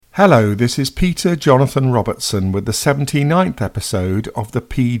Hello, this is Peter Jonathan Robertson with the 79th episode of the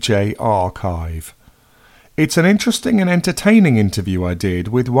PJ Archive. It's an interesting and entertaining interview I did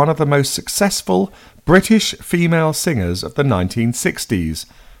with one of the most successful British female singers of the 1960s,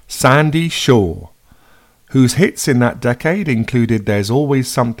 SANDIE SHAW, whose hits in that decade included There's Always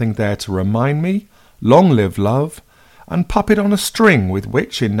Something There to Remind Me, Long Live Love, and Puppet on a String, with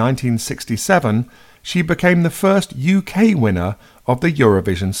which in 1967 she became the first UK winner of the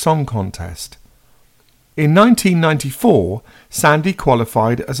Eurovision Song Contest. In 1994, Sandie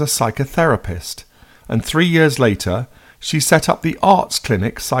qualified as a psychotherapist, and 3 years later she set up the Arts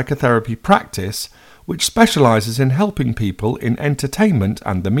Clinic Psychotherapy Practice, which specialises in helping people in entertainment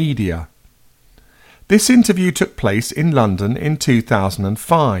and the media. This interview took place in London in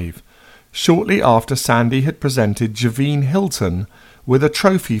 2005, shortly after Sandie had presented Javine Hilton with a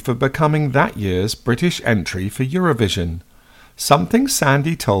trophy for becoming that year's British entry for Eurovision, something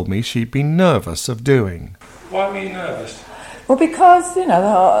Sandie told me she'd been nervous of doing. Why were you nervous? Well, because,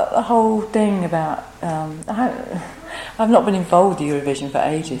 the whole thing about... I've not been involved in Eurovision for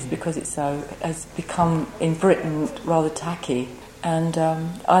ages because has become, in Britain, rather tacky. And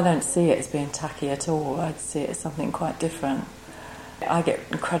I don't see it as being tacky at all. I see it as something quite different. I get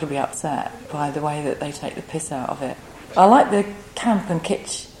incredibly upset by the way that they take the piss out of it. I like the camp and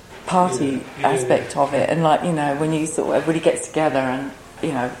kitsch party aspect of it, and when you sort of everybody gets together and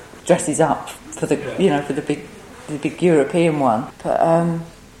dresses up for the for the big European one. But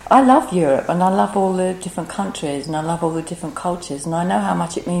I love Europe, and I love all the different countries, and I love all the different cultures, and I know how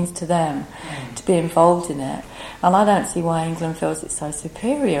much it means to them to be involved in it. And I don't see why England feels it's so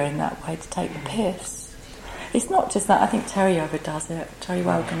superior in that way to take the piss. It's not just that. I think Terry overdoes it. Terry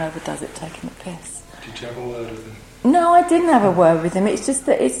Wogan overdoes it, taking the piss. Did you have a word with him? No, I didn't have a word with him. It's just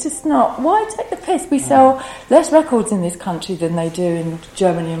that it's just not... Why take the piss? We sell less records in this country than they do in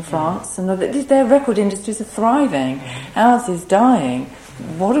Germany and France, and their record industries are thriving. Ours is dying.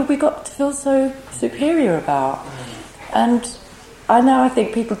 What have we got to feel so superior about? And I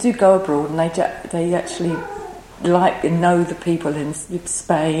think people do go abroad and they actually like and know the people in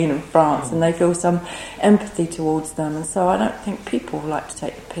Spain and France, and they feel some empathy towards them, and so I don't think people like to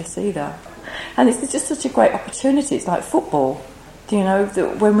take the piss either. And it's just such a great opportunity. It's like football,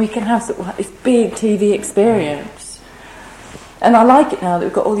 that when we can have sort of like this big TV experience. And I like it now that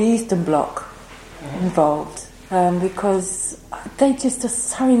we've got all the Eastern Bloc involved, because they just are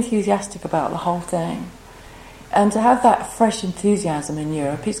so enthusiastic about the whole thing. And to have that fresh enthusiasm in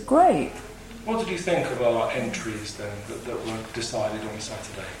Europe is great. What did you think of our entries then that were decided on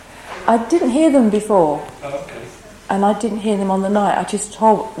Saturday? I didn't hear them before. Oh, okay. And I didn't hear them on the night. I just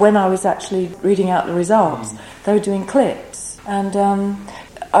told, when I was actually reading out the results, they were doing clips. And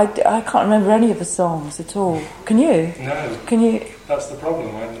I can't remember any of the songs at all. Can you? No. Can you? That's the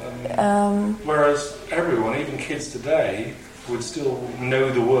problem. Whereas everyone, even kids today, would still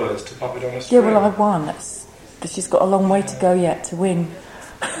know the words to Puppet on a String. Yeah, well, I've won. But she's got a long way to go yet to win.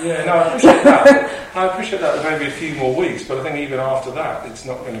 Yeah, no, I appreciate that. I appreciate that maybe a few more weeks, but I think even after that, it's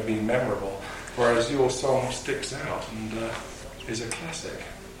not going to be memorable. Whereas your song sticks out and is a classic.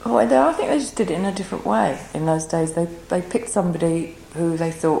 Oh, I think they just did it in a different way. In those days, they picked somebody who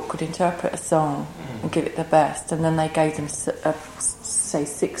they thought could interpret a song and give it their best, and then they gave them, say,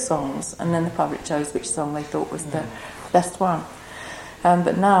 6 songs, and then the public chose which song they thought was the best one.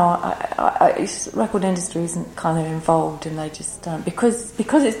 But now, record industry isn't kind of involved, and they just don't. Because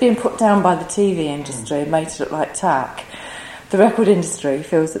it's being put down by the TV industry and made to look like tack, the record industry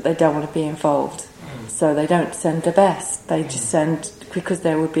feels that they don't want to be involved, so they don't send the best. They just send because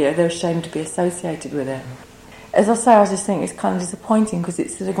they're ashamed to be associated with it. As I say, I just think it's kind of disappointing because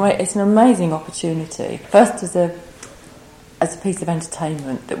it's an amazing opportunity. First, as a piece of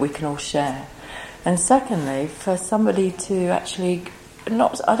entertainment that we can all share, and secondly, for somebody to actually I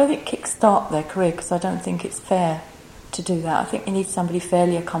don't think kickstart their career, because I don't think it's fair to do that. I think you need somebody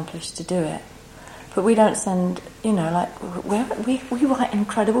fairly accomplished to do it. But we don't send, we write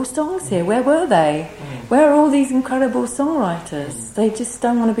incredible songs here. Where were they? Where are all these incredible songwriters? They just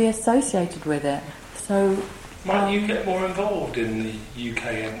don't want to be associated with it. So, might you get more involved in the UK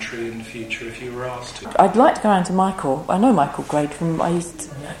entry in the future if you were asked to? I'd like to go around to Michael. I know Michael Grade I used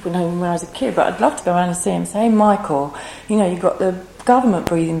to know him when I was a kid, but I'd love to go around and see him. Say, hey, Michael, you've got the government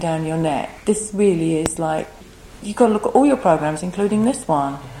breathing down your neck. This really is like, you've got to look at all your programmes, including this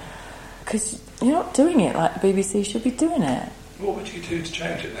one. Because you're not doing it like the BBC should be doing it. What would you do to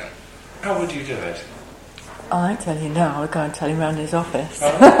change it then? How would you do it? I won't tell you now. I'll go and tell him round his office.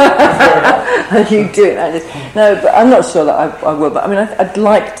 Oh, you do it like this. No, but I'm not sure that I will. But I mean, I'd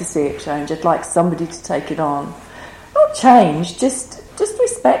like to see it change. I'd like somebody to take it on. Not change, just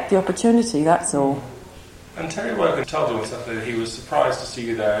respect expect the opportunity, that's all. And Terry Wogan told you once that he was surprised to see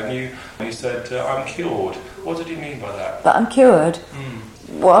you there, and you said, I'm cured. What did he mean by that? But I'm cured?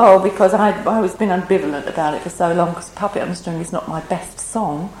 Well, because I was been ambivalent about it for so long, because Puppet on the String is not my best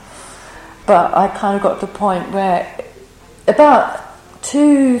song. But I kind of got to the point where, about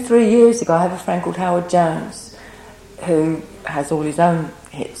 2-3 years ago, I have a friend called Howard Jones, who has all his own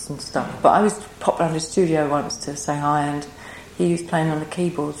hits and stuff. But I was popped around his studio once to say hi, and he was playing on the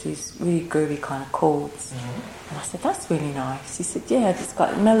keyboards, these really groovy kind of chords. And I said, that's really nice. He said, yeah, it's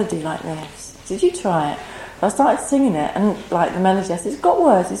got a melody like this. Did you try it? I started singing it, and like the melody, I said, it's got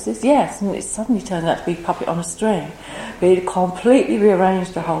words. He says, yes, and it suddenly turned out to be Puppet on a String. But he'd completely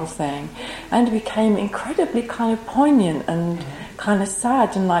rearranged the whole thing, and it became incredibly kind of poignant and kind of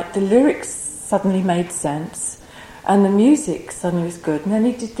sad, and like the lyrics suddenly made sense, and the music suddenly was good. And then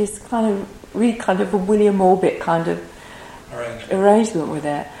he did this kind of really kind of a William Orbit kind of arrangement with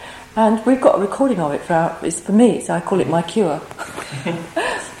it. And we've got a recording of it it's for me, so I call it my cure.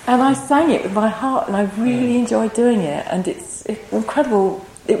 And I sang it with my heart, and I really enjoyed doing it. And it's incredible.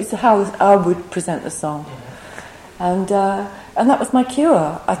 It was how I would present the song, and that was my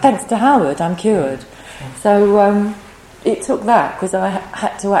cure. Thanks to Howard, I'm cured. So it took that, because I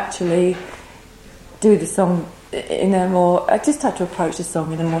had to actually do the song in a more. I just had to approach the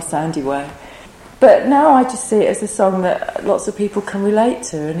song in a more Sandy way. But now I just see it as a song that lots of people can relate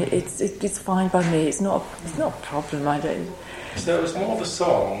to, and it's fine by me. It's not a problem. I don't. So it was more the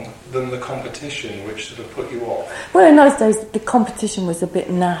song than the competition which sort of put you off? Well, in those days, the competition was a bit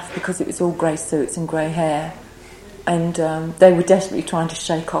naff because it was all grey suits and grey hair. And they were desperately trying to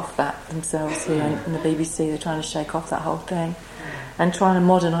shake off that themselves here in the BBC. They're trying to shake off that whole thing and trying to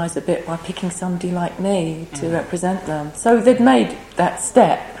modernise a bit by picking somebody like me to represent them. So they'd made that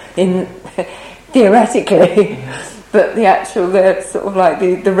step in theoretically, but the sort of like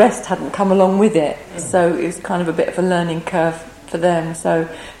the rest hadn't come along with it. So it was kind of a bit of a learning curve for them. So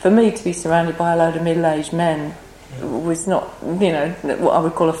for me to be surrounded by a load of middle-aged men was not, what I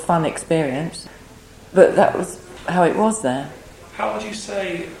would call a fun experience. But that was how it was there. How would you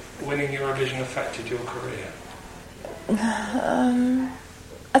say winning Eurovision affected your career?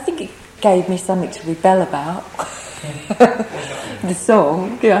 I think it gave me something to rebel about. The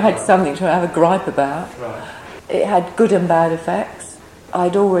song, I had something to have a gripe about. Right. It had good and bad effects.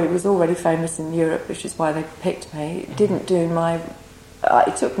 Was already famous in Europe, which is why they picked me. It didn't do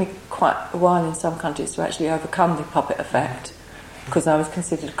it took me quite a while in some countries to actually overcome the puppet effect, because I was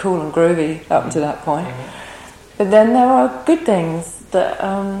considered cool and groovy up to that point. But then there are good things that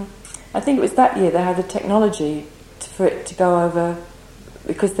I think it was that year they had the technology for it to go over,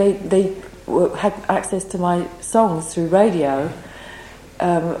 because they had access to my songs through radio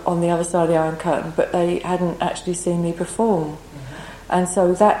on the other side of the Iron Curtain, but they hadn't actually seen me perform. And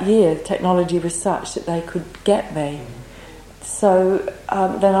so that year the technology was such that they could get me. So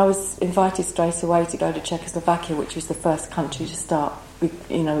then I was invited straight away to go to Czechoslovakia, which was the first country to start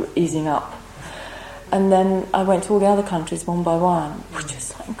easing up. And then I went to all the other countries one by one, which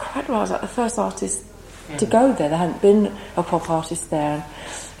was like incredible. I was like the first artist to go there. There hadn't been a pop artist there.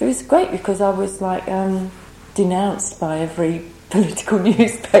 It was great because I was like denounced by every political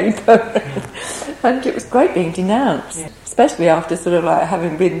newspaper, and it was great being denounced, especially after sort of like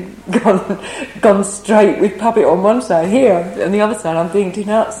having been gone straight with Puppet on one side. Here on the other side, I'm being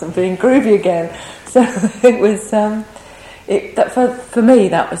denounced and being groovy again. So it was for me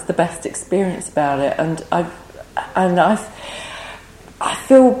that was the best experience about it, and I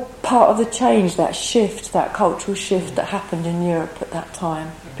feel part of the change, that shift, that cultural shift that happened in Europe at that time,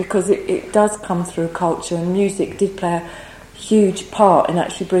 because it does come through culture, and music did play a huge part in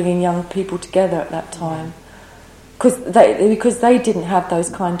actually bringing young people together at that time, because they didn't have those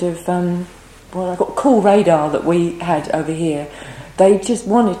kind of cool radar that we had over here. They just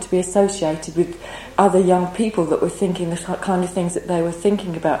wanted to be associated with other young people that were thinking the kind of things that they were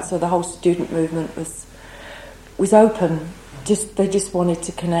thinking about. So the whole student movement was open. They just wanted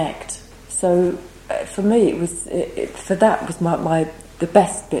to connect. So for me, it was the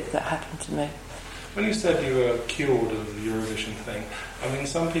best bit that happened to me. When you said you were cured of the Eurovision thing, I mean,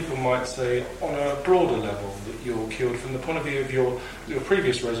 some people might say on a broader level that you're cured from the point of view of your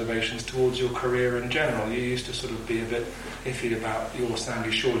previous reservations towards your career in general. You used to sort of be a bit iffy about your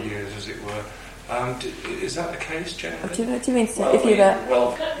SANDIE SHAW years, as it were. Is that the case generally? What do you mean iffy about?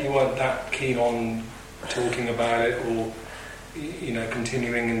 Well, you weren't that keen on talking about it, or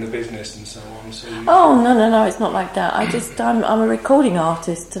continuing in the business and so on. So no, it's not like that. I'm a recording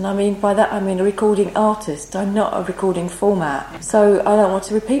artist, and I mean by that I mean a recording artist. I'm not a recording format, so I don't want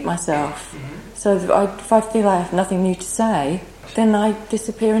to repeat myself. So if I feel I have nothing new to say, then I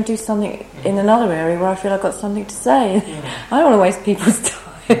disappear and do something in another area where I feel I've got something to say. I don't want to waste people's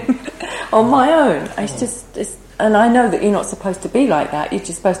time on my own. And I know that you're not supposed to be like that. You're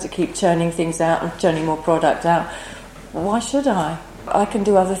just supposed to keep churning things out and churning more product out. Why should I? I can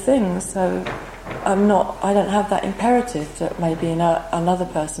do other things, so I don't have that imperative that maybe another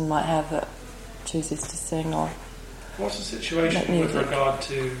person might have that chooses to sing or... What's the situation with regard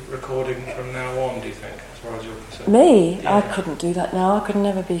to recording from now on, do you think, as far as you're concerned? Me? Yeah. I couldn't do that now. I could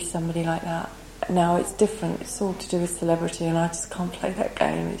never be somebody like that. Now it's different. It's all to do with celebrity, and I just can't play that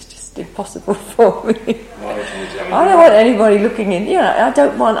game. It's just impossible for me. I don't want anybody looking in. I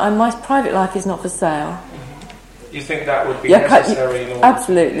don't want... my private life is not for sale. Mm-hmm. You think that would be necessary in order...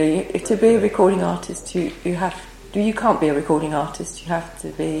 Absolutely. To be a recording artist, you can't be a recording artist. You have to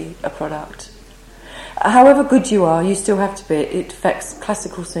be a product. However good you are, you still have to be. It affects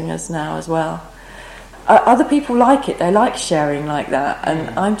classical singers now as well. Other people like it. They like sharing like that,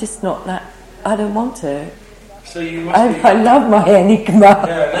 and I'm just not that. I don't want to. So you must I love my enigma.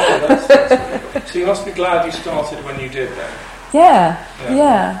 Yeah, that's so you must be glad you started when you did then.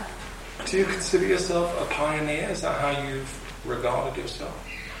 Yeah. Do you consider yourself a pioneer? Is that how you've regarded yourself?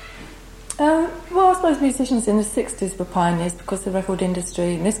 Well, I suppose musicians in the 60s were pioneers because the record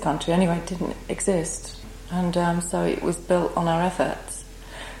industry in this country, anyway, didn't exist. And so it was built on our efforts.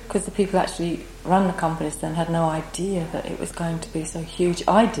 Because the people actually run the companies then had no idea that it was going to be so huge.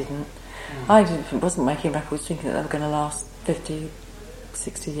 I didn't. I wasn't making records thinking that they were going to last 50,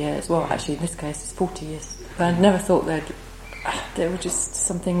 60 years. Well, actually, in this case, it's 40 years. But I never thought they were just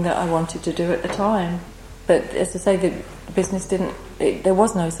something that I wanted to do at the time. But as I say, the business there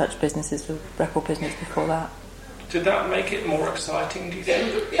was no such business as the record business before that. Did that make it more exciting, do you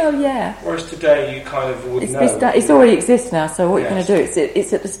think? Oh, yeah. Whereas today you kind of would know. It's already exists now, so what you're going to do,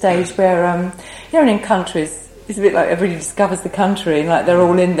 it's at the stage where, in countries, it's a bit like everybody discovers the country, and like they're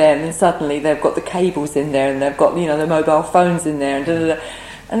all in there, and then suddenly they've got the cables in there, and they've got, the mobile phones in there, and da-da-da.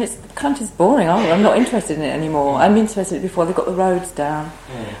 And the country's boring. I'm not interested in it anymore. I'm interested in it before they've got the roads down.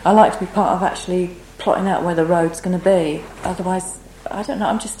 I like to be part of actually plotting out where the road's going to be. Otherwise, I don't know.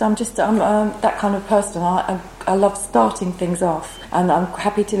 I'm that kind of person. I love starting things off, and I'm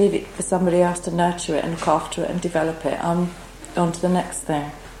happy to leave it for somebody else to nurture it and look after it and develop it. I'm on to the next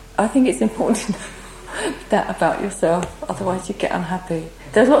thing. I think it's important to know that about yourself. Otherwise, you get unhappy.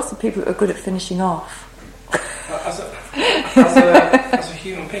 There's lots of people who are good at finishing off. As a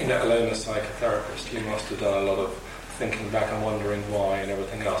human being, let alone a psychotherapist, you must have done a lot of thinking back and wondering why and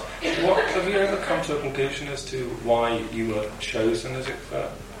everything else. Have you ever come to a conclusion as to why you were chosen, as it were?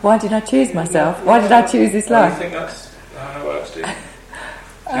 Why did I choose myself? Why did I choose this life? Do you think that's how it works, do you?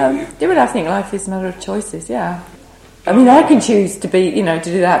 I think life is a matter of choices, yeah. I mean, I can choose to be, to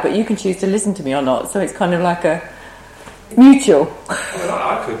do that, but you can choose to listen to me or not, so it's kind of like a mutual.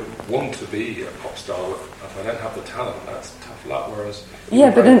 I could want to be a pop star, but if I don't have the talent, that's tough luck, whereas...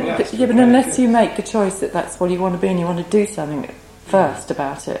 but unless you make a choice that that's what you want to be and you want to do something first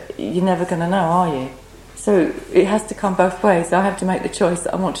about it, you're never going to know, are you? So it has to come both ways. I have to make the choice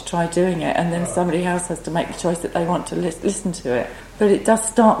that I want to try doing it, and then somebody else has to make the choice that they want to listen to it. But it does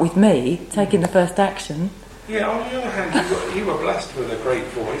start with me taking the first action. Yeah, on the other hand, you were blessed with a great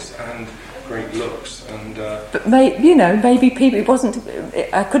voice and great looks, and... But maybe people, it wasn't...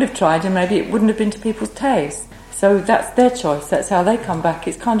 I could have tried, and maybe it wouldn't have been to people's taste. So that's their choice. That's how they come back.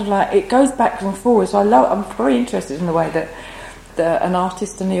 It's kind of like it goes back and forward. So I'm very interested in the way that an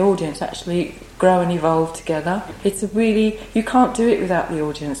artist and the audience actually grow and evolve together. It's you can't do it without the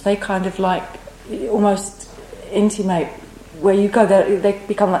audience. They kind of like almost intimate where you go. They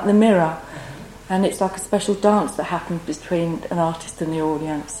become like the mirror. And it's like a special dance that happens between an artist and the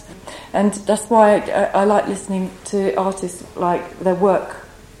audience. And that's why I like listening to artists, like their work,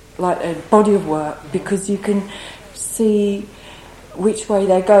 like a body of work, because you can see which way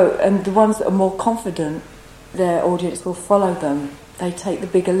they go. And the ones that are more confident, their audience will follow them. They take the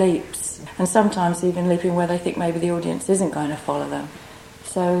bigger leaps. And sometimes even leaping where they think maybe the audience isn't going to follow them.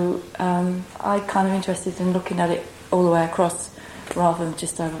 So I'm kind of interested in looking at it all the way across, rather than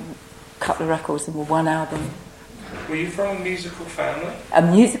just a couple of records and one album. Were you from a musical family? A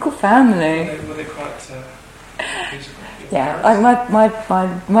musical family? Were they quite musical? Yeah, my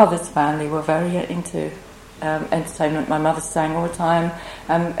mother's family were very into entertainment. My mother sang all the time.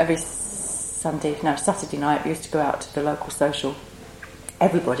 Every Saturday night we used to go out to the local social.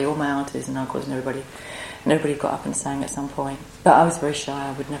 Everybody, all my aunties and uncles and nobody got up and sang at some point. But I was very shy.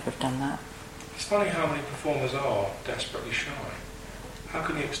 I would never have done that. It's funny how many performers are desperately shy. How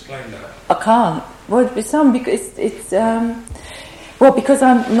can you explain that? I can't. Well, because because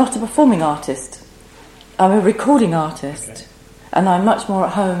I'm not a performing artist. I'm a recording artist. Okay. And I'm much more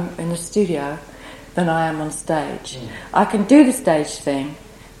at home in the studio than I am on stage. I can do the stage thing,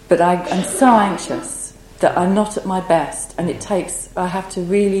 but I'm so anxious that I'm not at my best, and I have to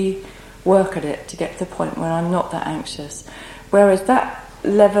really work at it to get to the point where I'm not that anxious. Whereas that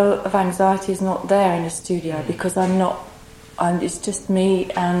level of anxiety is not there in the studio, because it's just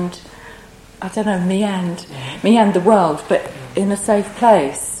me and, I don't know, me and the world, but in a safe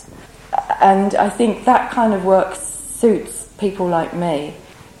place. And I think that kind of work suits people like me,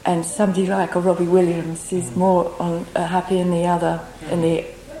 and somebody like a Robbie Williams is more happy in the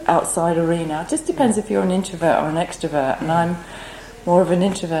outside arena. It just depends if you're an introvert or an extrovert, and I'm more of an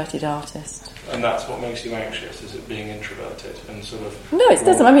introverted artist. And that's what makes you anxious, is it being introverted and sort of... No, it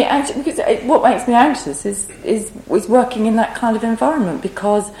doesn't. I mean, because what makes me anxious is working in that kind of environment,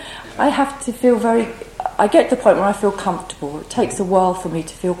 because I have to feel I get to the point where I feel comfortable. It takes a while for me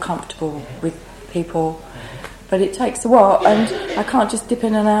to feel comfortable with people, but it takes a while, and I can't just dip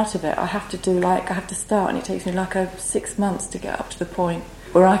in and out of it. I have to start, and it takes me 6 months to get up to the point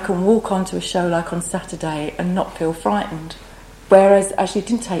where I can walk onto a show like on Saturday and not feel frightened. Whereas, actually, it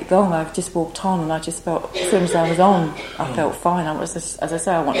didn't take long. I just walked on, and I just felt, as soon as I was on, I felt fine. As I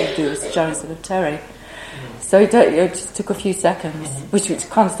say, I wanted to do this show instead of Terry. So it just took a few seconds, which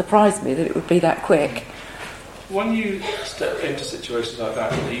kind of surprised me that it would be that quick. When you step into situations like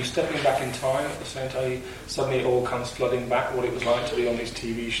that, are you stepping back in time at the same time? Suddenly it all comes flooding back, what it was like to be on these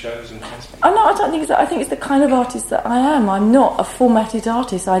TV shows and constantly... Oh, no, I don't think it's that. I think it's the kind of artist that I am. I'm not a formatted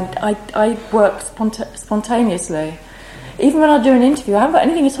artist. I work spontaneously. Even when I do an interview, I haven't got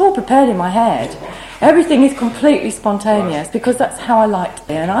anything at all prepared in my head. Everything is completely spontaneous, because that's how I like to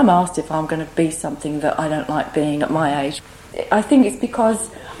be. And I'm asked if I'm going to be something that I don't like being at my age. I think it's because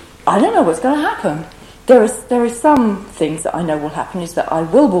I don't know what's going to happen. There is some things that I know will happen, is that I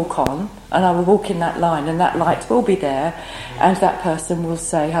will walk on, and I will walk in that line, and that light will be there, and that person will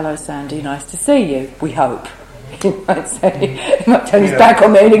say, "Hello, Sandy, nice to see you," we hope. He might turn his back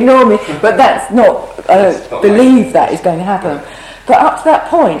on me and ignore me, but that's not, I don't believe that is going to happen. But up to that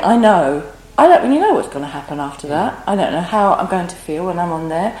point, I don't really know what's going to happen after that. I don't know how I'm going to feel when I'm on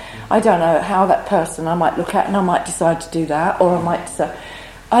there. I don't know how that person I might look at, and I might decide to do that, or I might decide.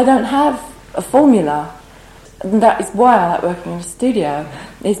 I don't have a formula. And that is why I like working in a studio,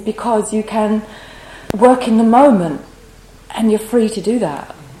 is because you can work in the moment, and you're free to do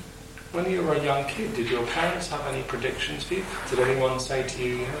that. When you were a young kid, did your parents have any predictions for you? Did anyone say to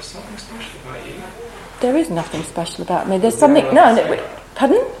you, "There's something special about you"? There is nothing special about me. There's something...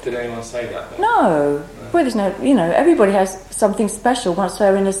 Pardon? Did anyone say that then? No. Well, there's no... everybody has something special once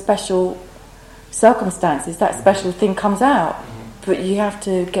they're in a special circumstances. That special thing comes out. But you have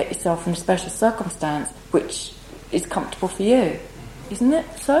to get yourself in a special circumstance which is comfortable for you. Isn't it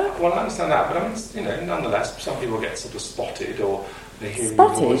so? Well, I understand that, but nonetheless, some people get sort of spotted, or they hear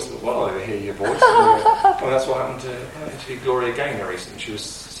Spotted? your voice. Well, they hear your voice. Well, that's what happened to Gloria Gaynor recently. She was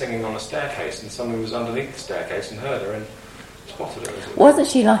singing on a staircase, and somebody was underneath the staircase and heard her and spotted her. Wasn't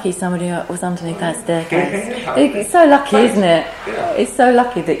she lucky somebody was underneath that staircase? It's so lucky, isn't it? Yeah. It's so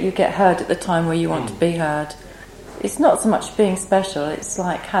lucky that you get heard at the time where you want to be heard. It's not so much being special, it's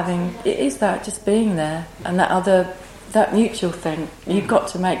like it is that, just being there, and that mutual thing. You've got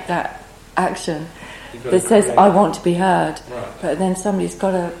to make that action that says, "I want to be heard." Right. But then somebody's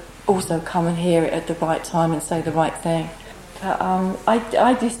got to also come and hear it at the right time and say the right thing. But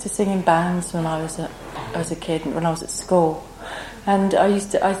I used to sing in bands when I was as a kid, when I was at school, and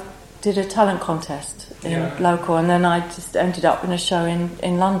I did a talent contest in local, and then I just ended up in a show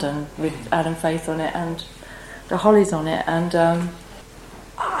in London with Adam Faith on it and the Hollies on it, and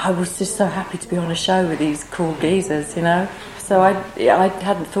I was just so happy to be on a show with these cool geezers, So I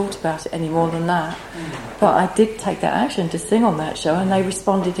hadn't thought about it any more than that, but I did take that action to sing on that show, and they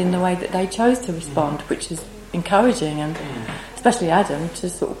responded in the way that they chose to respond, which is encouraging, and especially Adam, to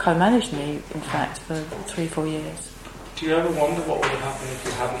sort of co-manage me, in fact, for 3-4 years. Do you ever wonder what would have happened if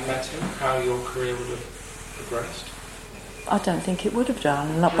you hadn't met him? How your career would have progressed? I don't think it would have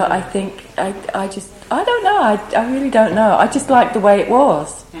done, but I think I don't know. I really don't know. I just like the way it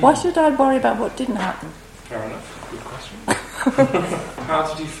was. Why should I worry about what didn't happen? Fair enough. Good question. How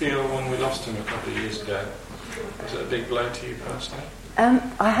did you feel when we lost him a couple of years ago? Was it a big blow to you personally?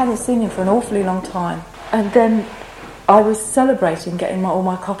 I hadn't seen him for an awfully long time, and then I was celebrating getting all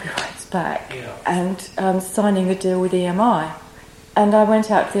my copyrights back and signing a deal with EMI. And I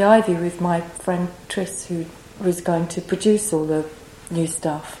went out to the Ivy with my friend Tris, who was going to produce all the new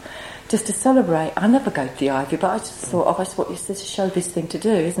stuff, just to celebrate. I never go to the Ivy, but I just thought, that's what it's a showbiz thing to do,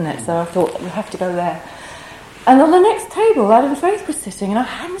 isn't it? So I thought, we'll have to go there. And on the next table, Adam Faith was sitting, and I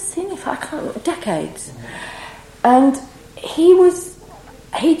hadn't seen him for decades. And he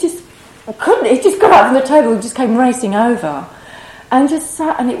just got up from the table and just came racing over and just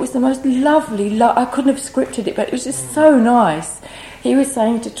sat, and it was the most lovely, I couldn't have scripted it, but it was just so nice. He was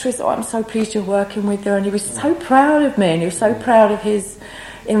saying to Tris, I'm so pleased you're working with her, and he was so proud of me, and he was so proud of his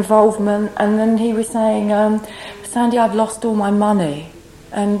involvement. And then he was saying, Sandy, I've lost all my money.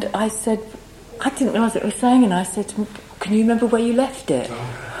 And I said, I didn't realise what he was saying, and I said to him, can you remember where you left it?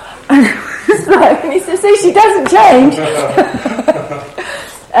 And he said, see, she doesn't change.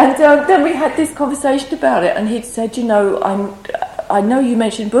 And then we had this conversation about it, and he'd said, I know you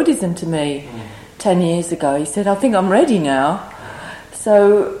mentioned Buddhism to me 10 years ago. He said, I think I'm ready now.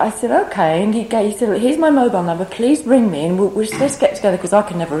 So I said, okay, and he said, here's my mobile number, please ring me, and we're supposed to get together, because I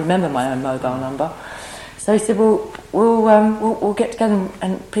can never remember my own mobile number. So he said, we'll get together,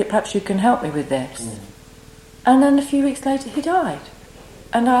 and perhaps you can help me with this. And then a few weeks later he died,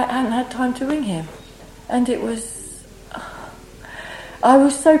 and I hadn't had time to ring him. And it was, I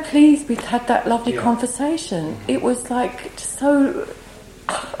was so pleased we'd had that lovely conversation. It was like so,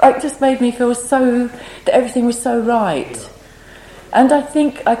 it just made me feel so, that everything was so right. And I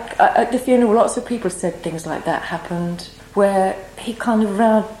think at the funeral, lots of people said things like that happened, where he kind of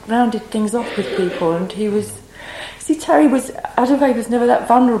rounded things off with people, and he was... See, Terry was... Adelaide was never that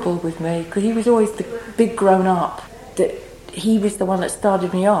vulnerable with me, because he was always the big grown-up. That he was the one that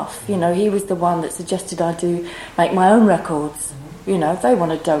started me off. He was the one that suggested I make my own records. If they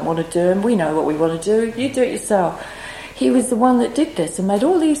don't want to do them, we know what we want to do, you do it yourself. He was the one that did this and made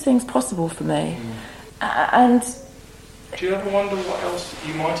all these things possible for me. And... Do you ever wonder what else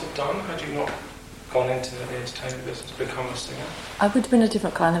you might have done had you not gone into the entertainment business, become a singer? I would have been a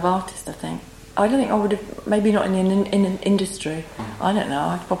different kind of artist, I think. I don't think I would have, maybe not in an industry. I don't know,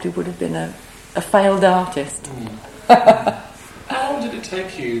 I probably would have been a failed artist. How long did it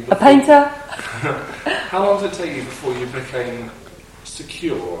take you... A painter? How long did it take you before you became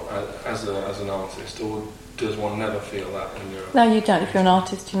secure as an artist, or does one never feel that when you're... No, you don't. If you're an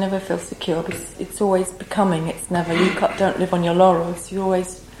artist, you never feel secure, because it's always becoming. It's never... You don't live on your laurels. You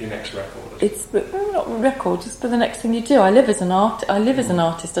always... Your next record. It's not record, just for the next thing you do. I live as an artist.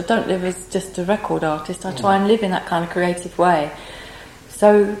 I don't live as just a record artist. I try and live in that kind of creative way.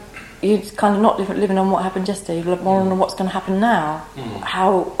 So you're kind of not living on what happened yesterday. You live more on what's going to happen now.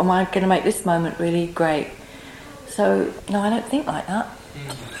 How am I going to make this moment really great? So no, I don't think like that.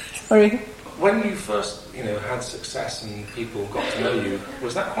 Sorry. When you first, had success and people got to know you,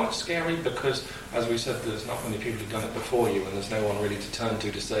 was that quite scary? Because, as we said, there's not many people who've done it before you, and there's no one really to turn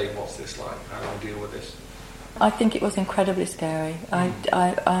to say, what's this like? How do I deal with this? I think it was incredibly scary.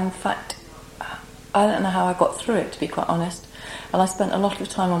 In fact, I don't know how I got through it, to be quite honest. And I spent a lot of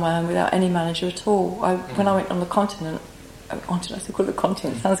time on my own without any manager at all. When I went on the continent, I still call it the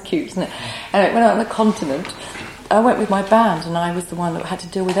continent, sounds cute, doesn't it? Anyway, when I went on the continent, I went with my band, and I was the one that had to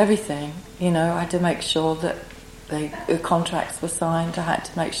deal with everything. I had to make sure that the contracts were signed. I had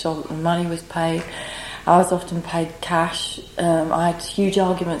to make sure that the money was paid. I was often paid cash. I had huge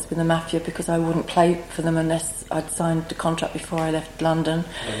arguments with the mafia because I wouldn't play for them unless I'd signed the contract before I left London.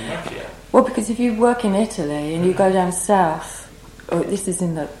 The mafia? Well, because if you work in Italy and you go down south, this is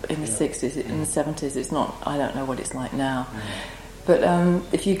in the 60s, in the 70s. It's not. I don't know what it's like now. But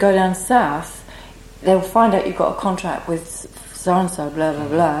if you go down south, they'll find out you've got a contract with so-and-so, blah, blah,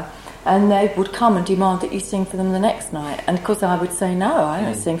 blah, and they would come and demand that you sing for them the next night. And of course I would say, no, I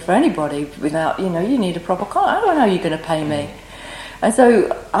don't sing for anybody without, you need a proper contract. I don't know how you're going to pay me. And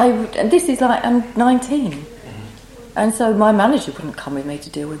so and this is like, I'm 19. And so my manager wouldn't come with me to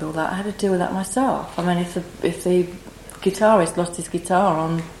deal with all that. I had to deal with that myself. I mean, if the guitarist lost his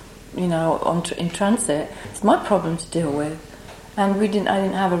guitar in transit, it's my problem to deal with. And I didn't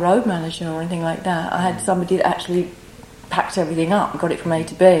have a road manager or anything like that. I had somebody that actually packed everything up and got it from A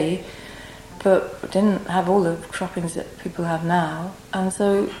to B, but didn't have all the trappings that people have now. And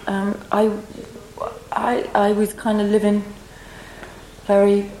so I was kind of living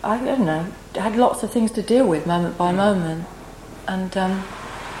very, I don't know, had lots of things to deal with moment by moment. And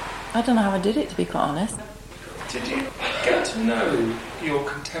I don't know how I did it, to be quite honest. Did you get to know your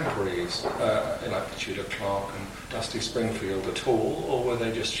contemporaries, like Tudor Clark and Dusty Springfield at all, or were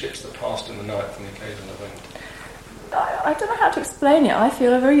they just ships that passed in the night from the occasional event? I don't know how to explain it. I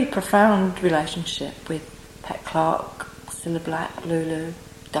feel a very profound relationship with Pet Clark, Cilla Black, Lulu,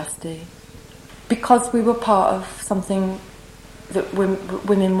 Dusty, because we were part of something that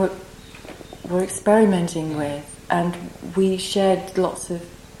women were experimenting with, and we shared lots of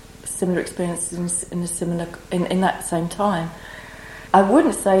similar experiences in that same time. I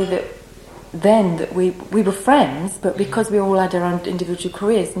wouldn't say that we were friends, but because we all had our own individual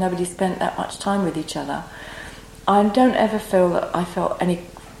careers, nobody spent that much time with each other. I don't ever feel that I felt any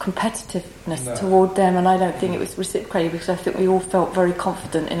competitiveness toward them, and I don't think it was reciprocated, because I think we all felt very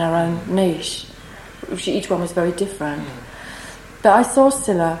confident in our own niche. Each one was very different. But I saw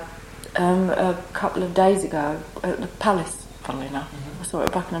Scylla a couple of days ago at the Palace, funnily enough. I saw her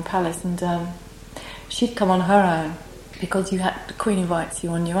at Buckingham Palace, and she'd come on her own, because the Queen invites you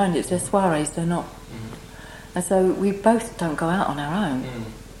on your own. It's their soirees, they're not. And so we both don't go out on our own.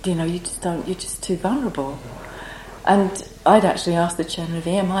 You know, you just don't. You're just too vulnerable. And I'd actually asked the chairman of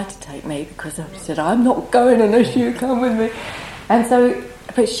the EMI to take me, because I said, I'm not going unless you come with me. And so,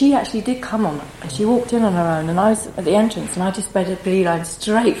 but she actually did come on, and she walked in on her own, and I was at the entrance, and I just made a beeline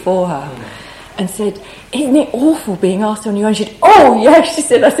straight for her and said, isn't it awful being asked on your own? She said, oh yes, she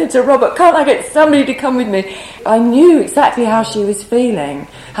said. I said to Robert, can't I get somebody to come with me? I knew exactly how she was feeling,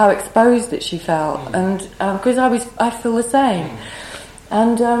 how exposed that she felt, and because I feel the same.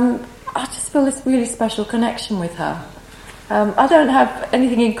 And I just feel this really special connection with her. I don't have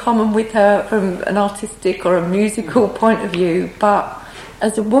anything in common with her from an artistic or a musical point of view, but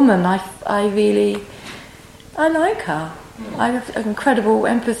as a woman, I like her. I have incredible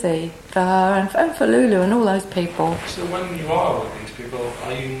empathy for her and for Lulu and all those people. So when you are with these people,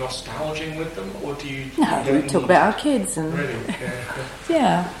 are you nostalging with them, or do you? No, we talk about our kids and really,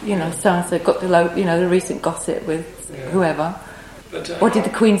 yeah, you know, so got the recent gossip with whoever. But, what did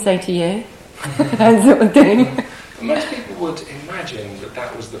the Queen say to you? That sort of thing. Most people would imagine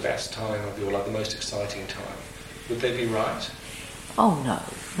that was the best time of your life, the most exciting time. Would they be right? Oh no.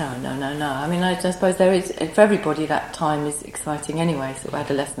 I mean, I suppose there is, for everybody that time is exciting anyway, so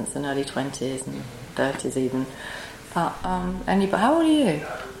adolescence and early 20s and 30s even. But, but how old are you?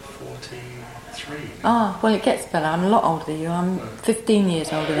 43. Ah, well, it gets better. I'm a lot older than you. I'm 15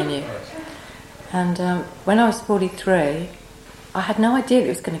 years older than you. And when I was 43, I had no idea it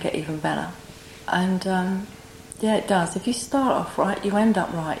was going to get even better. And yeah, it does. If you start off right, you end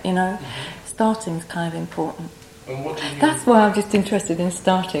up right, you know. Starting's kind of important. And what do you That's why I'm just interested in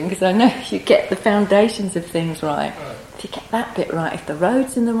starting, because I know if you get the foundations of things right, if you get that bit right, if the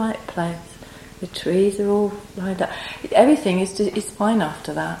road's in the right place, the trees are all lined up, everything is fine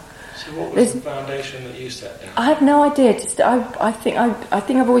after that. So what was the foundation that you set down? I have no idea. I think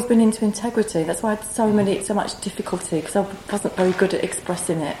I've always been into integrity. That's why I had so much difficulty, because I wasn't very good at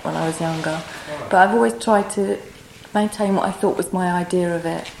expressing it when I was younger. But I've always tried to maintain what I thought was my idea of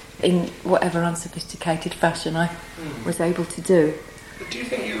it in whatever unsophisticated fashion I was able to do. But do you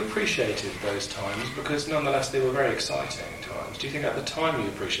think you appreciated those times? Because nonetheless they were very exciting times. Do you think at the time you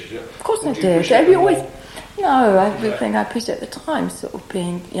appreciated it? Of course I did. I think I appreciate the time, sort of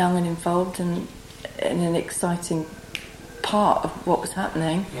being young and involved and in an exciting part of what was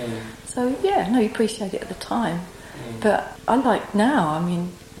happening. So yeah, no, you appreciate it at the time. But I like now. I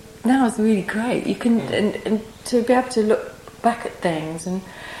mean, now is really great. You can and to be able to look back at things and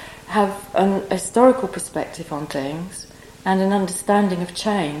have an historical perspective on things and an understanding of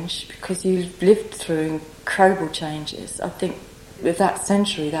change, because you've lived through incredible changes. I think with that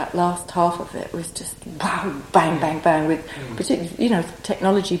century, that last half of it was just wow, bang, bang, bang, with particularly, you know,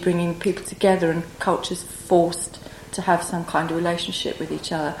 technology bringing people together and cultures forced to have some kind of relationship with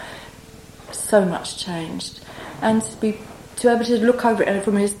each other. So much changed. And to be able to look over it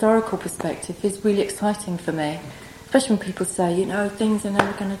from a historical perspective is really exciting for me. Especially when people say, you know, things are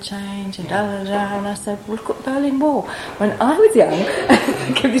never going to change and da-da-da, and I said, well, look at the Berlin Wall. When I was young,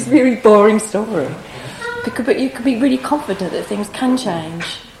 I give this really boring story. But you could be really confident that things can change.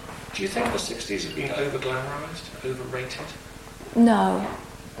 Do you think the 60s have been over-glamorised, overrated? No,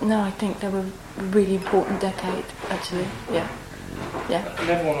 I think they were a really important decade, actually, yeah. And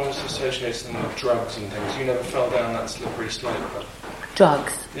everyone always associates them with drugs and things. You never fell down that slippery slope, but...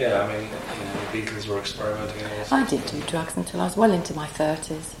 Drugs? Yeah, I mean, the Beatles were experimenting and all sorts. I did do drugs until I was well into my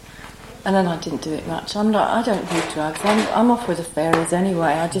 30s. And then I didn't do it much. I don't do drugs. I'm off with the fairies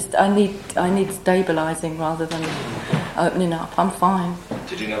anyway. I need stabilising rather than opening up. I'm fine.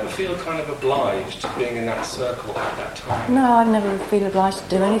 Did you never feel kind of obliged being in that circle at that time? No, I've never feel obliged to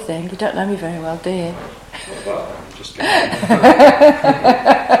do anything. You don't know me very well, do you? Well, I'm just kidding.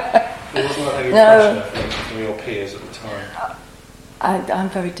 There wasn't any pressure from your peers at the time? I'm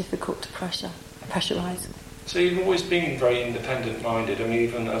very difficult to pressurise. So you've always been very independent-minded, I mean,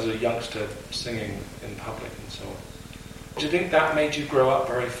 even as a youngster singing in public and so on. Do you think that made you grow up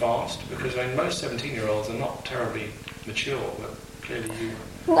very fast? Because I mean, most 17-year-olds are not terribly mature, but clearly you...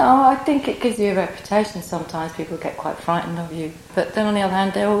 No, I think it gives you a reputation. Sometimes people get quite frightened of you. But then on the other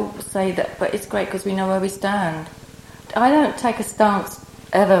hand, they'll say that, but it's great because we know where we stand. I don't take a stance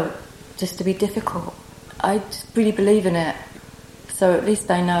ever just to be difficult. I just really believe in it. So at least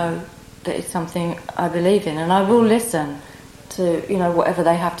they know that it's something I believe in, and I will listen to, you know, whatever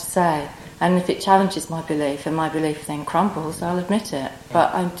they have to say. And if it challenges my belief and my belief then crumbles, I'll admit it.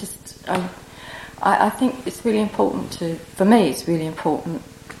 But I think it's really important for me it's really important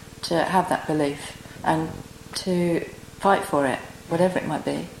to have that belief and to fight for it, whatever it might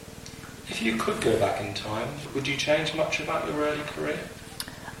be. If you could go back in time, would you change much about your early career?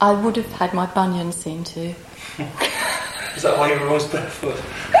 I would have had my bunions seen to. Is that why you were always barefoot?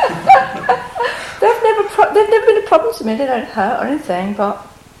 They've never been a problem to me. They don't hurt or anything, but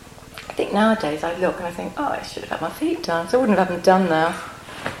I think nowadays I look and I think, oh, I should have had my feet done, so I wouldn't have them done now.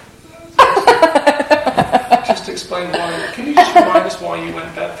 Just explain why. Can you just remind us why you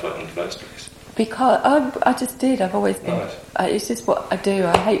went barefoot in the first place? Because I just did. I've always been. Right. It's just what I do.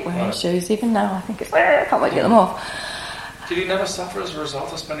 I hate wearing shoes. Even now, I think I can't wait to get them off. Did you never suffer as a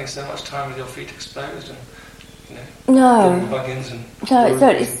result of spending so much time with your feet exposed and, you know, no buggins and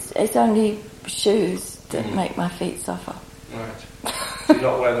it's only shoes that make my feet suffer. Right. Do you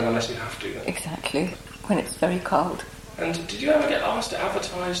not wear them unless you have to then? Exactly. When it's very cold. And did you ever get asked to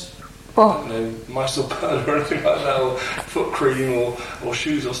advertise? What? I don't know, Mysore Pearl or anything like that, or foot cream or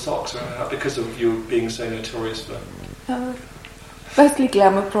shoes or socks or anything like that, because of you being so notorious for... Mostly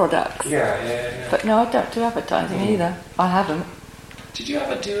glamour products. Yeah. But no, I don't do advertising either. I haven't. Did you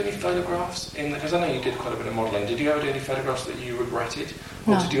ever do any photographs because I know you did quite a bit of modelling. Did you ever do any photographs that you regretted?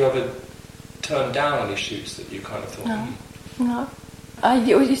 Or did you ever turn down any shoots that you kind of thought... No. I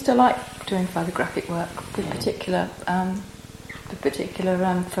used to like doing photographic work with particular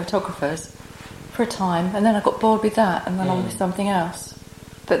photographers for a time, and then I got bored with that, and then on with something else.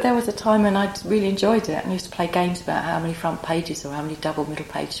 But there was a time when I really enjoyed it, and used to play games about how many front pages or how many double middle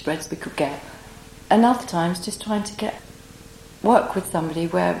page spreads we could get. And other times just trying to work with somebody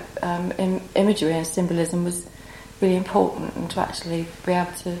where imagery and symbolism was really important, and to actually be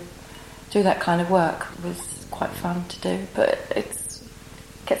able to do that kind of work was quite fun to do. But it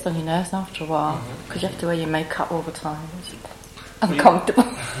gets on your nerves after a while, because you have to wear your makeup all the time. It's uncomfortable.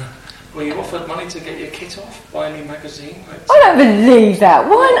 Were you offered money to get your kit off by any magazine? I don't believe that.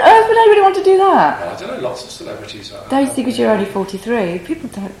 Why on earth would anybody want to do that? Well, I don't know, lots of celebrities are. Daisy, because you're only 43, people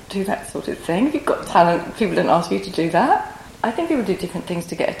don't do that sort of thing. If you've got talent, people don't ask you to do that. I think people do different things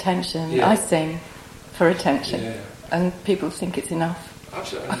to get attention. Yeah. I sing for attention, and people think it's enough.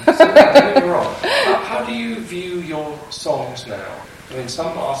 Absolutely. So, don't get me wrong. How do you view your songs now? I mean,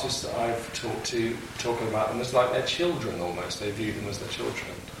 some artists that I've talked to, talking about them as like their children almost. They view them as their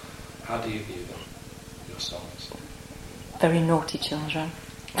children. How do you view them, your songs? Very naughty children.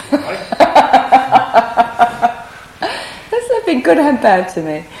 Right. That's been good and bad to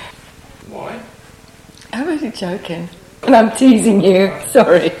me. Why? I'm really joking. And I'm teasing you.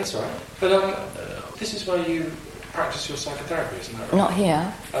 Sorry. That's all right. But this is where you practice your psychotherapy, isn't that right? Not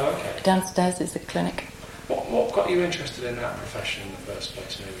here. Oh, okay. Downstairs is the clinic. What got you interested in that profession in the first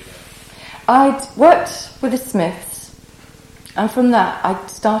place, maybe? I'd worked with the Smiths, and from that I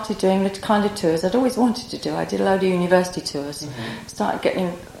started doing the kind of tours I'd always wanted to do. I did a load of university tours,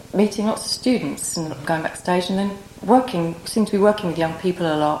 started meeting lots of students and going backstage, and then seemed to be working with young people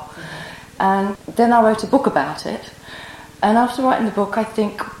a lot. And then I wrote a book about it. And after writing the book, I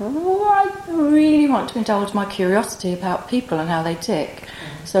think, I really want to indulge my curiosity about people and how they tick.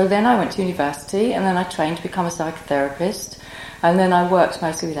 So then I went to university, and then I trained to become a psychotherapist, and then I worked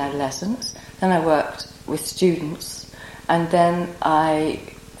mostly with adolescents, then I worked with students, and then I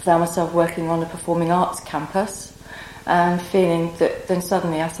found myself working on a performing arts campus, and feeling that then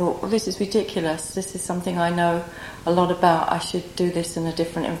suddenly I thought, well, this is ridiculous, this is something I know a lot about, I should do this in a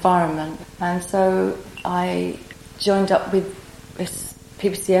different environment. And so I joined up with this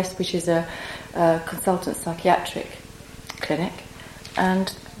PBCS, which is a consultant psychiatric clinic,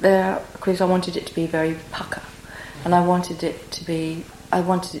 and there, because I wanted it to be very pucker, and I wanted it to be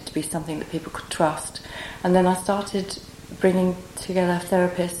something that people could trust. And then I started bringing together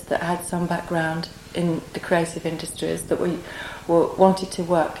therapists that had some background in the creative industries that wanted to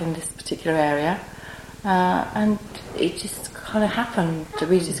work in this particular area, and it just kind of happened.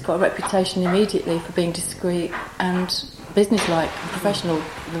 We just got a reputation immediately for being discreet and businesslike and professional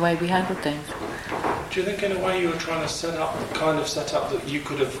in the way we handled things. Do you think in a way you were trying to set up that you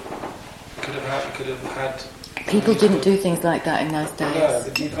could have had? People didn't do things like that in those days. No,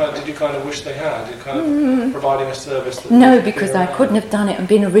 but did you kind of wish they had? Did kind of providing a service that... No, because I couldn't have done it and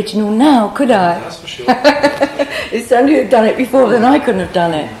been original now, could I? That's for sure. If somebody had done it before, then I couldn't have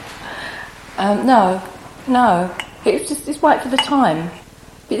done it. No. It's right for the time.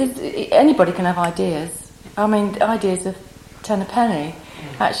 Because anybody can have ideas. I mean, ideas are 10 a penny.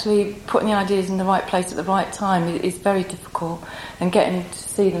 Actually putting the ideas in the right place at the right time is very difficult, and getting to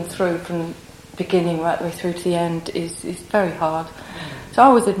see them through from the beginning right the way through to the end is very hard. So I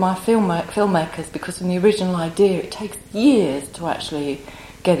always admire filmmakers, because from the original idea it takes years to actually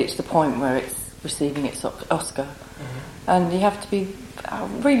get it to the point where it's receiving its Oscar. And you have to be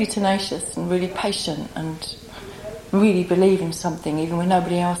really tenacious and really patient and really believe in something even when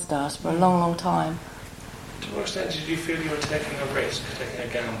nobody else does for a long, long time. To what extent did you feel you were taking a risk, taking a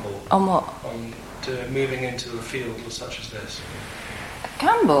gamble? On what? On moving into a field such as this? A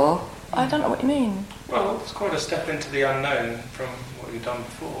gamble? I don't know what you mean. Well, it's quite a step into the unknown from what you've done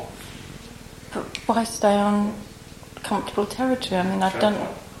before. But why stay on comfortable territory? I mean, I've done...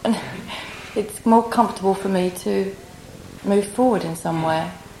 It's more comfortable for me to move forward in some way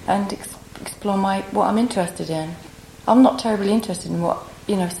and explore what I'm interested in. I'm not terribly interested in what,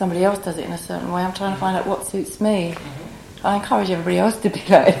 somebody else does it in a certain way. I'm trying to find out what suits me. I encourage everybody else to be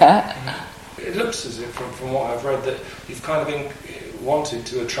like that. It looks as if, from what I've read, that you've kind of wanted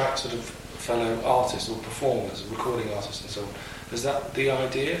to attract sort of fellow artists or performers, recording artists and so on. Is that the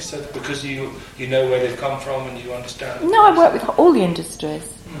idea? So because you know where they've come from and you understand? No, I work with all the industries,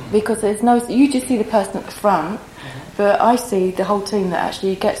 because you just see the person at the front, but I see the whole team that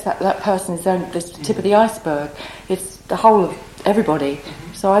actually gets that person is the tip of the iceberg. It's the whole of everybody.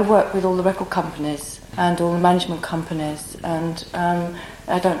 So I work with all the record companies and all the management companies, and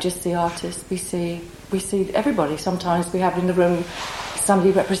I don't just see artists. We see everybody. Sometimes we have in the room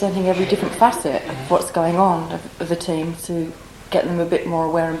somebody representing every different facet of what's going on of the team, to get them a bit more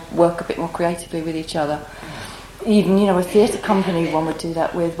aware and work a bit more creatively with each other. Even, a theatre company, one would do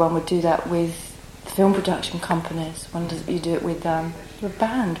that with film production companies. You do it with a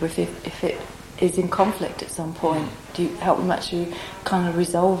band, if it is in conflict at some point. Do you help them actually kind of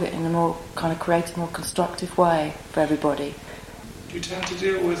resolve it in a more kind of creative, more constructive way for everybody? Do you tend to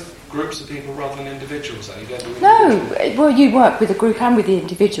deal with groups of people rather than individuals? No, well, you work with a group and with the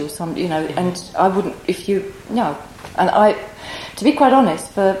individuals, and I wouldn't, to be quite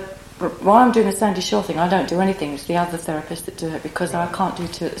honest, while I'm doing the SANDIE SHAW thing, I don't do anything. It's the other therapists that do it, because I can't do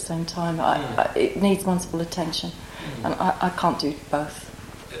two at the same time. It needs one's full attention, and I can't do both.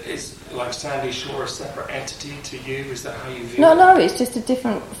 Is like SANDIE SHAW a separate entity to you? Is that how you view it? No, it's just a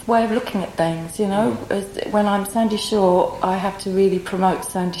different way of looking at things, When I'm SANDIE SHAW, I have to really promote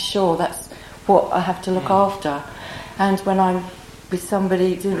SANDIE SHAW. That's what I have to look after. And when I'm with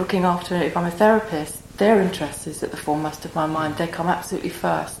somebody looking after it, if I'm a therapist, their interest is at the foremost of my mind. They come absolutely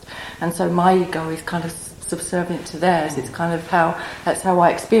first. And so my ego is kind of subservient to theirs. It's kind of that's how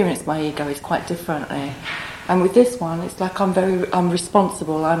I experience my ego, is quite differently. And with this one, it's like I'm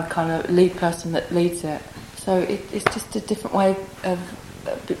responsible. I'm kind of lead person that leads it. So it's just a different way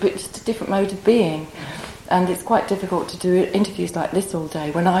just a different mode of being. And it's quite difficult to do interviews like this all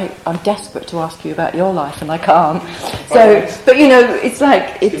day when I'm desperate to ask you about your life and I can't. So, but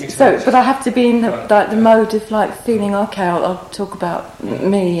but I have to be in the mode of like feeling okay. I'll talk about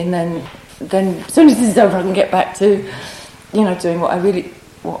me, and then as soon as this is over, I can get back to doing what I really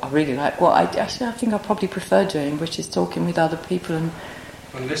like. I think I probably prefer doing, which is talking with other people and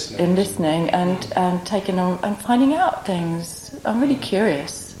listening and taking on and finding out things. I'm really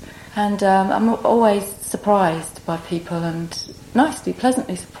curious, and I'm always surprised by people, and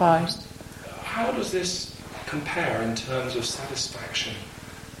pleasantly surprised. How does this compare in terms of satisfaction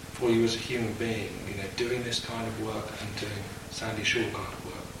for you as a human being, doing this kind of work and doing SANDIE SHAW kind of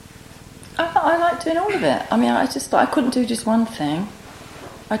work? I like doing all of it. I mean, I couldn't do just one thing.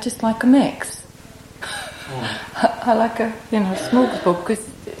 I just like a mix. I like a smorgasbord, because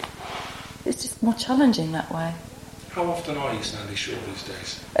it's just more challenging that way. How often are you SANDIE SHAW these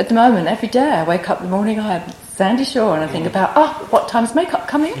days? At the moment, every day I wake up in the morning, I have SANDIE SHAW, and I think about, what time's makeup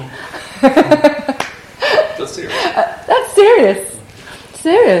coming? That's serious. That's serious.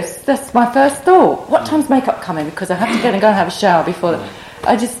 Serious. That's my first thought. What time's makeup coming? Because I have to get and go and have a shower before.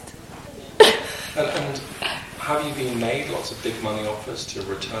 I just. And have you been made lots of big money offers to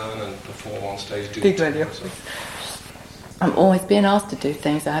return and perform on stage? Big money offers. I'm always being asked to do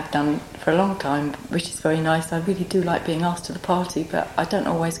things I have done for a long time, which is very nice. I really do like being asked to the party, but I don't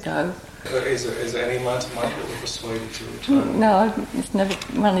always go. Is there any amount of money that will persuade you to return? No,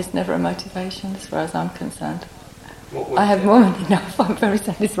 money's never a motivation as far as I'm concerned. I have more than enough. I'm very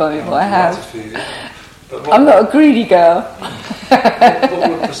satisfied with what I have. I'm not a greedy girl. What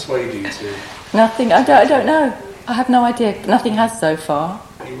would persuade you to? Nothing. I don't know. I have no idea. Nothing has so far.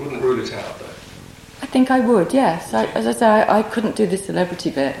 You wouldn't rule it out, though? I think I would, yes. As I say, I couldn't do the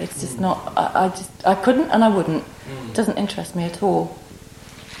celebrity bit. It's just not... I couldn't and I wouldn't. It doesn't interest me at all.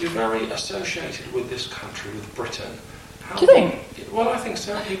 You're very associated with this country, with Britain. Do you think? Well, I think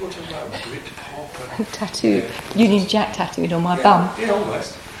so. People talk about Britpop and Tattoo, Union Jack tattooed on my bum. Yeah,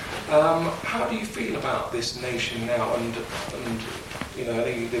 almost. How do you feel about this nation now? And you know, I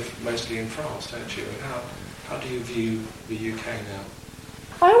think you live mostly in France, don't you? And how do you view the UK now?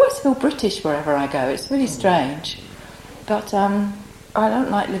 I always feel British wherever I go. It's really strange, but I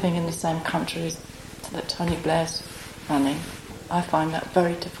don't like living in the same country as that Tony Blair's running. I find that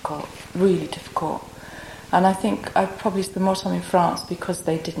very difficult, really difficult. And I think I probably spend more time in France because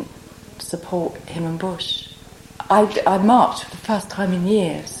they didn't support him and Bush. I marched for the first time in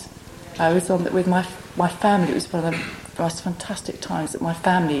years. I was on with my family. It was one of the most fantastic times that my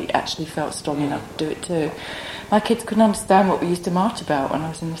family actually felt strong enough to do it too. My kids couldn't understand what we used to march about when I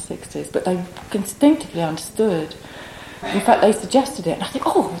was in the 60s, but they instinctively understood. In fact, they suggested it, and I think,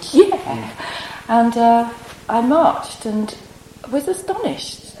 oh, yeah! And I marched and was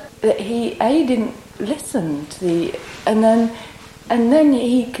astonished that he didn't listen to the... And then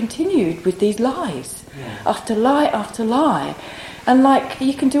he continued with these lies, after lie after lie. And, like,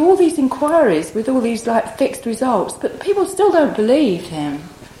 you can do all these inquiries with all these, like, fixed results, but people still don't believe him.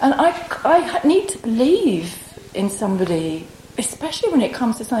 And I need to believe in somebody, especially when it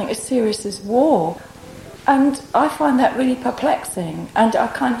comes to something as serious as war. And I find that really perplexing. And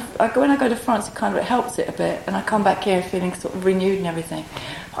when I go to France, it kind of helps it a bit. And I come back here feeling sort of renewed and everything.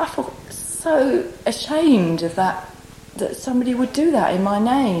 I feel so ashamed of that somebody would do that in my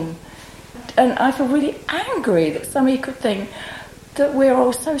name. And I feel really angry that somebody could think that we're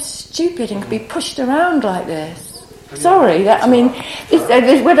all so stupid and could be pushed around like this. Sorry, I don't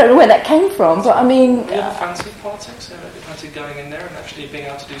know where that came from, but I mean... Do you ever fancy politics? Do you fancy going in there and actually being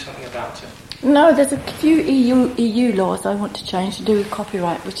able to do something about it? No, there's a few EU laws I want to change to do with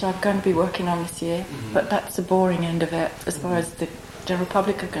copyright, which I'm going to be working on this year, but that's the boring end of it as far as the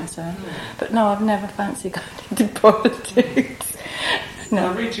Republic are concerned. But no, I've never fancied going into politics. No.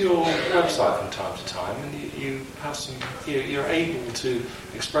 I read your website from time to time, and you have you're able to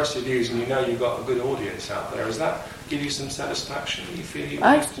express your views, and you know you've got a good audience out there. Does that give you some satisfaction? You feel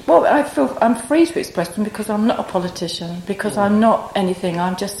I feel I'm free to express them because I'm not a politician, because I'm not anything.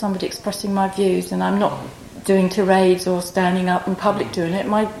 I'm just somebody expressing my views, and I'm not doing tirades or standing up in public doing it.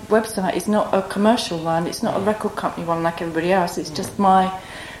 My website is not a commercial one. It's not a record company one like everybody else. It's just my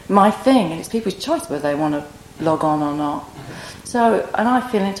thing, and it's people's choice whether they want to log on or not. So, and I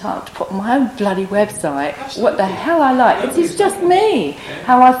feel entitled to put on my own bloody website what the hell I like. It's just me,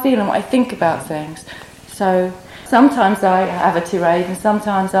 how I feel and what I think about things. So sometimes I have a tirade, and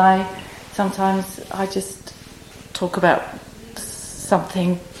sometimes I just talk about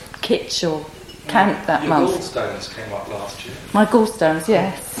something kitsch or cant that month. Your gallstones came up last year. My gallstones,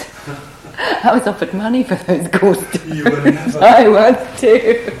 yes. I was offered money for those gallstones. You were never. I was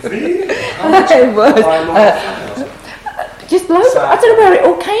too. Really? I was. Just loads. I don't know where it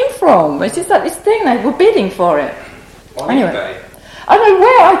all came from. It's just like this thing. They were bidding for it. Anyway, I don't know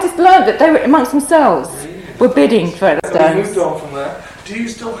where. I just learned that they were amongst themselves. Really? Were bidding for it. So we moved on from there. Do you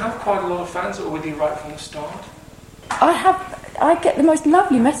still have quite a lot of fans that were with you right from the start? I get the most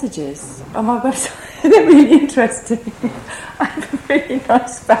lovely messages on my website. They're really interesting. I have really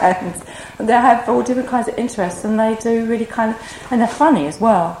nice fans. And they have all different kinds of interests, and they do really and they're funny as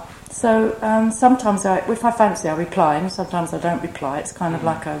well. So sometimes if I fancy, I reply, and sometimes I don't reply. It's kind of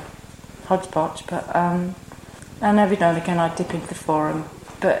like a hodgepodge, but and every now and again I dip into the forum.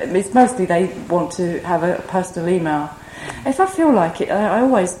 But it's mostly they want to have a personal email. If I feel like it, I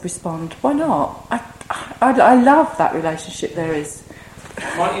always respond. Why not? I love that relationship there is.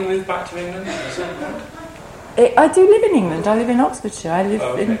 Why don't you move back to England? I do live in England. I live in Oxfordshire. I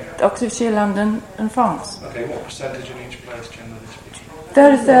live in Oxfordshire, London and France. Okay, what percentage in each place generally?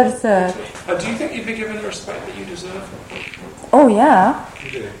 Third. Do you think you'd be given the respect that you deserve? Oh yeah.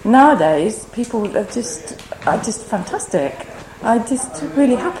 You do? Nowadays, people are just fantastic. I'm just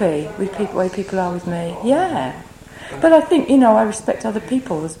really happy with the way people are with me. Yeah. But I think, I respect other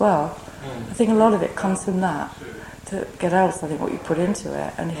people as well. I think a lot of it comes from that. To get else, I think, what you put into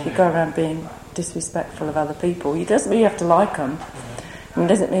it. And if you go around being disrespectful of other people, it doesn't mean you have to like them. It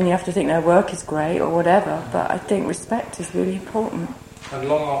doesn't mean you have to think their work is great or whatever. But I think respect is really important. And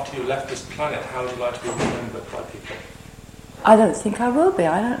long after you left this planet, how would you like to be remembered by people? I don't think I will be.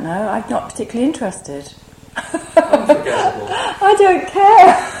 I don't know. I'm not particularly interested. Unforgettable. I don't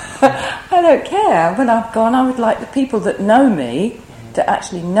care. I don't care. When I've gone, I would like the people that know me, that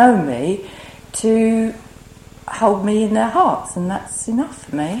actually know me, to hold me in their hearts, and that's enough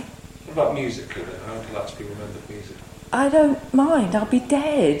for me. What about musically then? How would you like to be remembered musically? I don't mind. I'll be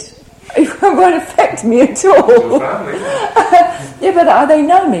dead. It won't affect me at all. Your family, yeah, but they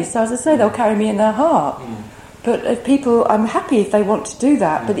know me, so as I say, they'll carry me in their heart. But if people, I'm happy if they want to do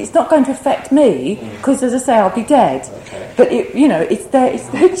that, but it's not going to affect me because, as I say, I'll be dead. Okay. But it's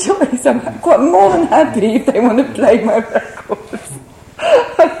their choice. I'm quite more than happy if they want to play my records.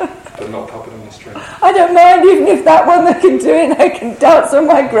 But not Puppet on the String. I don't mind, even if that one they can do it, they can dance on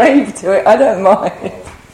my grave to it. I don't mind.